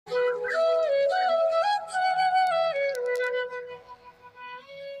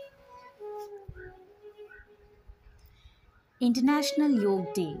International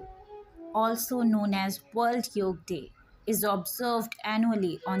Yoga Day, also known as World Yoga Day, is observed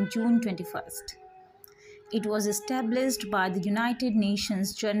annually on June 21st. It was established by the United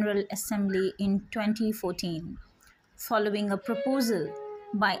Nations General Assembly in 2014, following a proposal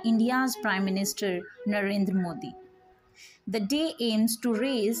by India's Prime Minister Narendra Modi. The day aims to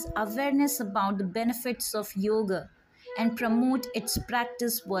raise awareness about the benefits of yoga and promote its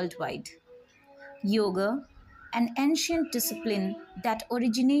practice worldwide. Yoga, an ancient discipline that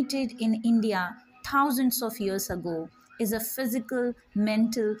originated in India thousands of years ago, is a physical,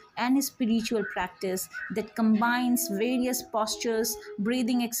 mental, and spiritual practice that combines various postures,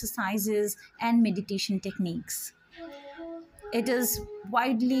 breathing exercises, and meditation techniques. It is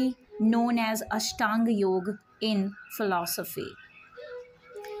widely known as Ashtanga Yoga in philosophy.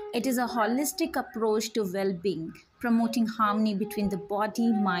 It is a holistic approach to well being, promoting harmony between the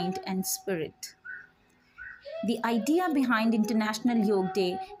body, mind, and spirit. The idea behind International Yoga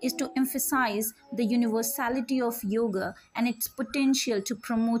Day is to emphasize the universality of yoga and its potential to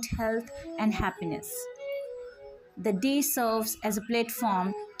promote health and happiness. The day serves as a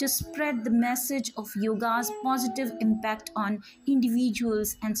platform to spread the message of yoga's positive impact on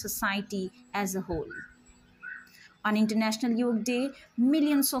individuals and society as a whole. On International Yoga Day,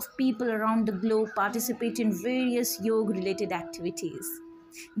 millions of people around the globe participate in various yoga related activities.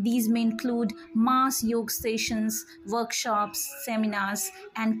 These may include mass yoga sessions, workshops, seminars,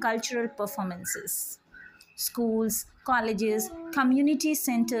 and cultural performances. Schools, colleges, community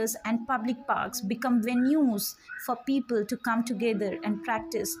centers, and public parks become venues for people to come together and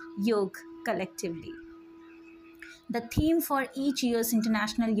practice yoga collectively. The theme for each year's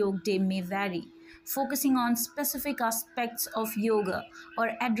International Yoga Day may vary, focusing on specific aspects of yoga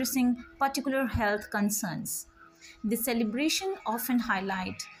or addressing particular health concerns. The celebration often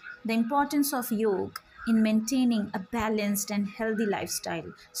highlights the importance of yoga in maintaining a balanced and healthy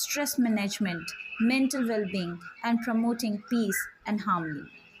lifestyle, stress management, mental well-being, and promoting peace and harmony.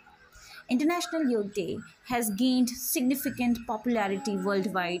 International Yoga Day has gained significant popularity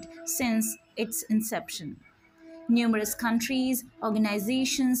worldwide since its inception. Numerous countries,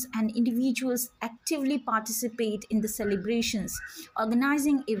 organizations, and individuals actively participate in the celebrations,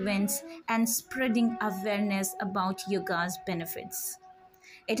 organizing events, and spreading awareness about yoga's benefits.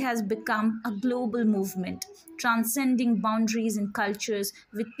 It has become a global movement, transcending boundaries and cultures,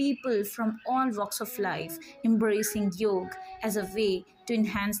 with people from all walks of life embracing yoga as a way to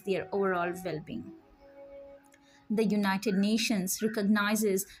enhance their overall well being. The United Nations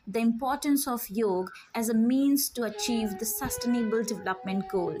recognizes the importance of yoga as a means to achieve the Sustainable Development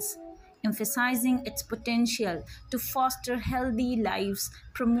Goals, emphasizing its potential to foster healthy lives,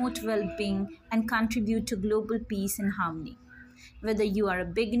 promote well being, and contribute to global peace and harmony. Whether you are a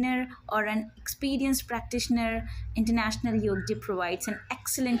beginner or an experienced practitioner, International Yoga Day provides an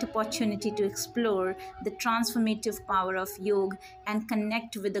excellent opportunity to explore the transformative power of yoga and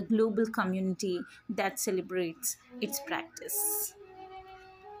connect with a global community that celebrates its practice.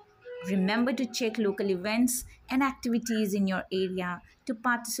 Remember to check local events and activities in your area to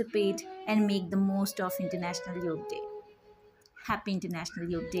participate and make the most of International Yoga Day. Happy International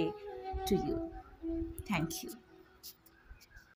Yoga Day to you. Thank you.